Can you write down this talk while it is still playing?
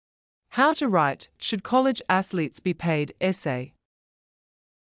How to write "Should college athletes be paid?" essay.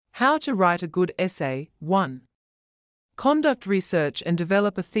 How to write a good essay. 1. Conduct research and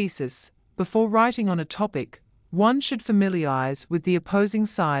develop a thesis. Before writing on a topic, one should familiarize with the opposing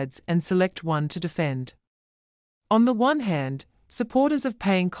sides and select one to defend. On the one hand, supporters of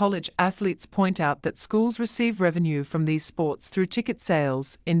paying college athletes point out that schools receive revenue from these sports through ticket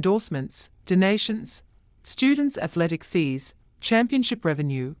sales, endorsements, donations, students' athletic fees, championship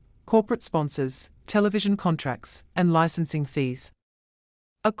revenue, corporate sponsors, television contracts, and licensing fees.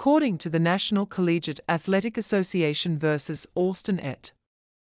 According to the National Collegiate Athletic Association versus Alston et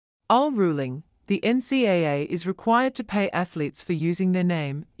al. Ruling, the NCAA is required to pay athletes for using their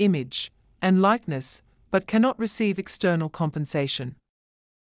name, image, and likeness, but cannot receive external compensation.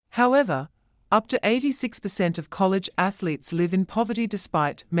 However, up to 86% of college athletes live in poverty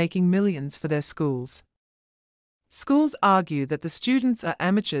despite making millions for their schools. Schools argue that the students are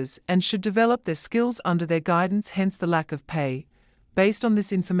amateurs and should develop their skills under their guidance, hence the lack of pay. Based on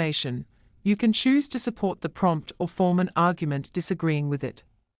this information, you can choose to support the prompt or form an argument disagreeing with it.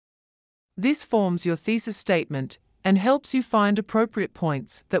 This forms your thesis statement and helps you find appropriate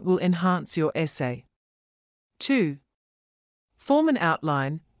points that will enhance your essay. 2. Form an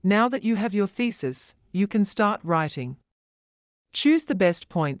outline. Now that you have your thesis, you can start writing. Choose the best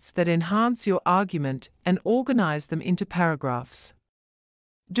points that enhance your argument and organize them into paragraphs.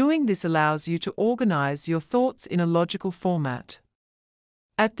 Doing this allows you to organize your thoughts in a logical format.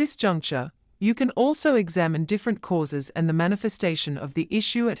 At this juncture, you can also examine different causes and the manifestation of the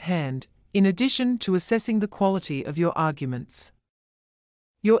issue at hand, in addition to assessing the quality of your arguments.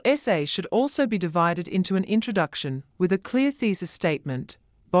 Your essay should also be divided into an introduction with a clear thesis statement,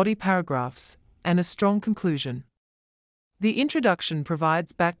 body paragraphs, and a strong conclusion. The introduction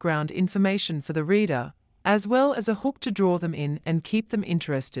provides background information for the reader, as well as a hook to draw them in and keep them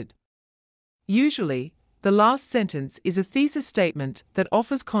interested. Usually, the last sentence is a thesis statement that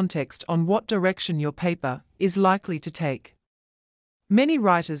offers context on what direction your paper is likely to take. Many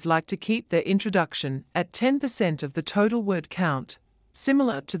writers like to keep their introduction at 10% of the total word count,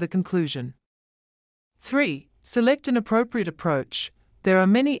 similar to the conclusion. 3. Select an appropriate approach. There are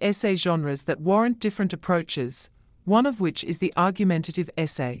many essay genres that warrant different approaches, one of which is the argumentative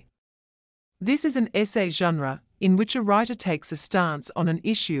essay. This is an essay genre in which a writer takes a stance on an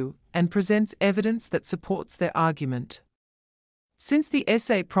issue and presents evidence that supports their argument. Since the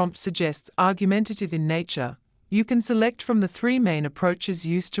essay prompt suggests argumentative in nature, you can select from the 3 main approaches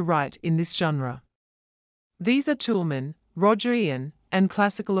used to write in this genre. These are Toulmin, Rogerian, and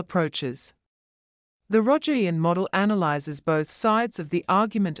classical approaches. The Rogerian model analyzes both sides of the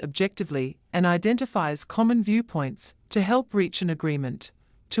argument objectively and identifies common viewpoints to help reach an agreement.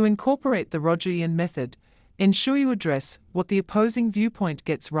 To incorporate the Rogerian method, ensure you address what the opposing viewpoint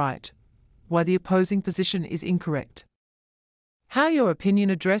gets right, why the opposing position is incorrect, how your opinion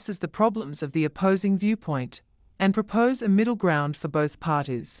addresses the problems of the opposing viewpoint, and propose a middle ground for both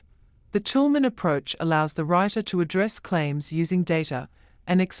parties. The Toulmin approach allows the writer to address claims using data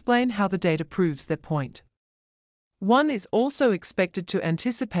and explain how the data proves their point. One is also expected to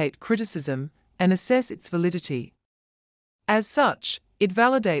anticipate criticism and assess its validity. As such, it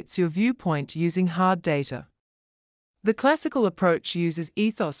validates your viewpoint using hard data. The classical approach uses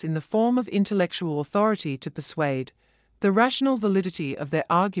ethos in the form of intellectual authority to persuade, the rational validity of their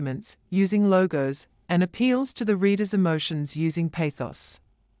arguments using logos, and appeals to the reader's emotions using pathos.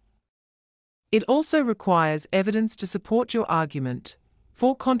 It also requires evidence to support your argument.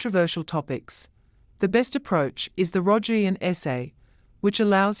 For controversial topics, the best approach is the Rogerian essay, which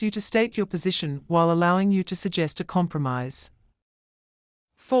allows you to state your position while allowing you to suggest a compromise.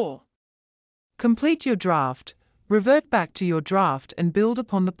 4. Complete your draft. Revert back to your draft and build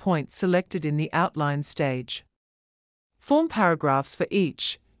upon the points selected in the outline stage. Form paragraphs for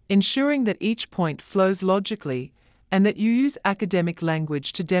each, ensuring that each point flows logically and that you use academic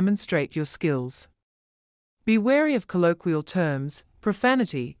language to demonstrate your skills. Be wary of colloquial terms,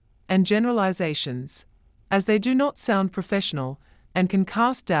 profanity, and generalizations, as they do not sound professional and can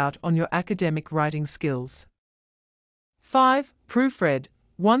cast doubt on your academic writing skills. 5. Proofread.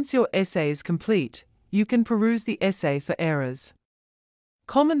 Once your essay is complete, you can peruse the essay for errors.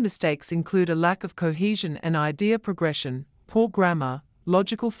 Common mistakes include a lack of cohesion and idea progression, poor grammar,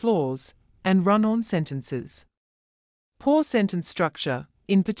 logical flaws, and run-on sentences. Poor sentence structure,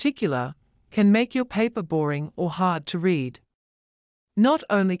 in particular, can make your paper boring or hard to read. Not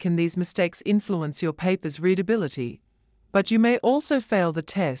only can these mistakes influence your paper's readability, but you may also fail the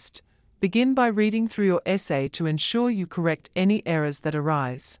test. Begin by reading through your essay to ensure you correct any errors that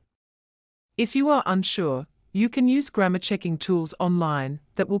arise. If you are unsure, you can use grammar checking tools online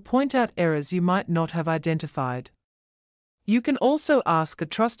that will point out errors you might not have identified. You can also ask a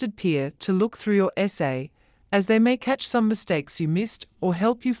trusted peer to look through your essay, as they may catch some mistakes you missed or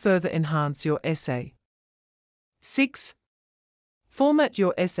help you further enhance your essay. 6. Format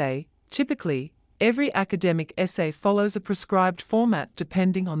your essay. Typically, every academic essay follows a prescribed format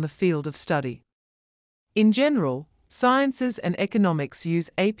depending on the field of study. In general, sciences and economics use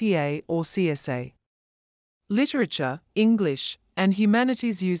APA or CSA. Literature, English, and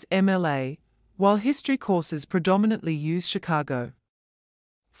humanities use MLA, while history courses predominantly use Chicago.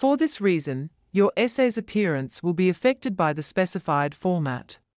 For this reason, your essay's appearance will be affected by the specified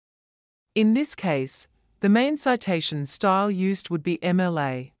format. In this case, the main citation style used would be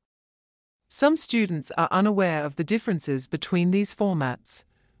MLA. Some students are unaware of the differences between these formats,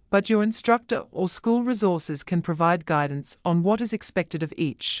 but your instructor or school resources can provide guidance on what is expected of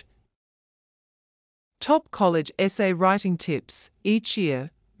each. Top college essay writing tips. Each year,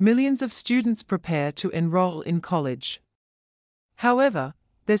 millions of students prepare to enroll in college. However,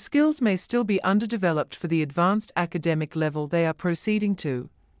 their skills may still be underdeveloped for the advanced academic level they are proceeding to,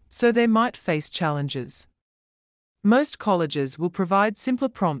 so they might face challenges. Most colleges will provide simpler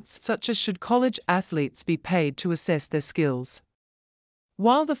prompts such as should college athletes be paid to assess their skills.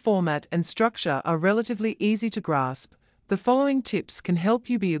 While the format and structure are relatively easy to grasp, the following tips can help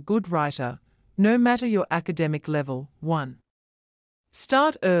you be a good writer, no matter your academic level. 1.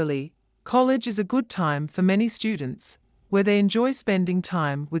 Start early. College is a good time for many students, where they enjoy spending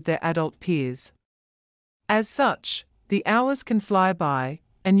time with their adult peers. As such, the hours can fly by,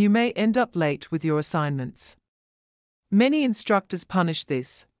 and you may end up late with your assignments. Many instructors punish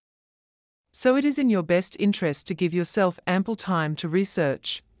this. So it is in your best interest to give yourself ample time to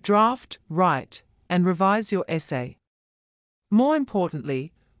research, draft, write, and revise your essay. More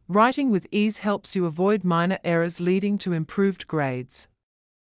importantly, writing with ease helps you avoid minor errors leading to improved grades.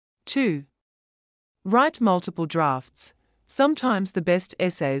 2. Write multiple drafts. Sometimes the best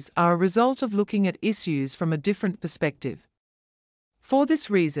essays are a result of looking at issues from a different perspective. For this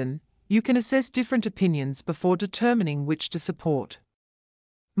reason, you can assess different opinions before determining which to support.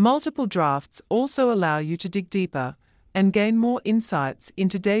 Multiple drafts also allow you to dig deeper and gain more insights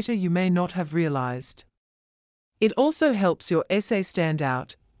into data you may not have realized. It also helps your essay stand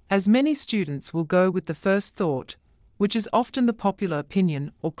out, as many students will go with the first thought, which is often the popular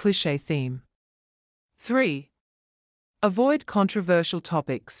opinion or cliché theme. 3. Avoid controversial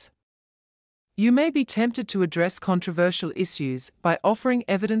topics. You may be tempted to address controversial issues by offering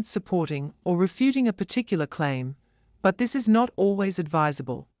evidence supporting or refuting a particular claim, but this is not always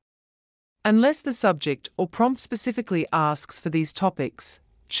advisable. Unless the subject or prompt specifically asks for these topics,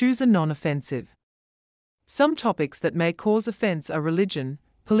 choose a non-offensive. Some topics that may cause offense are religion,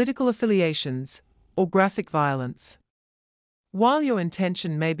 political affiliations, or graphic violence. While your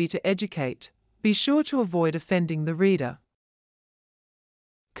intention may be to educate, be sure to avoid offending the reader.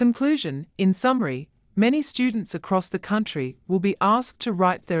 Conclusion. In summary, many students across the country will be asked to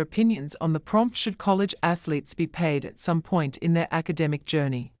write their opinions on the prompt should college athletes be paid at some point in their academic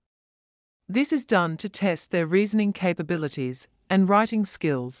journey. This is done to test their reasoning capabilities and writing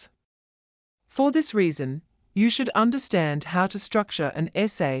skills. For this reason, you should understand how to structure an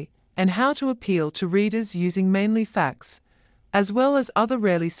essay and how to appeal to readers using mainly facts, as well as other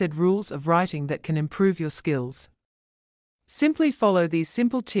rarely said rules of writing that can improve your skills. Simply follow these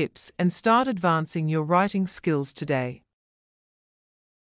simple tips and start advancing your writing skills today.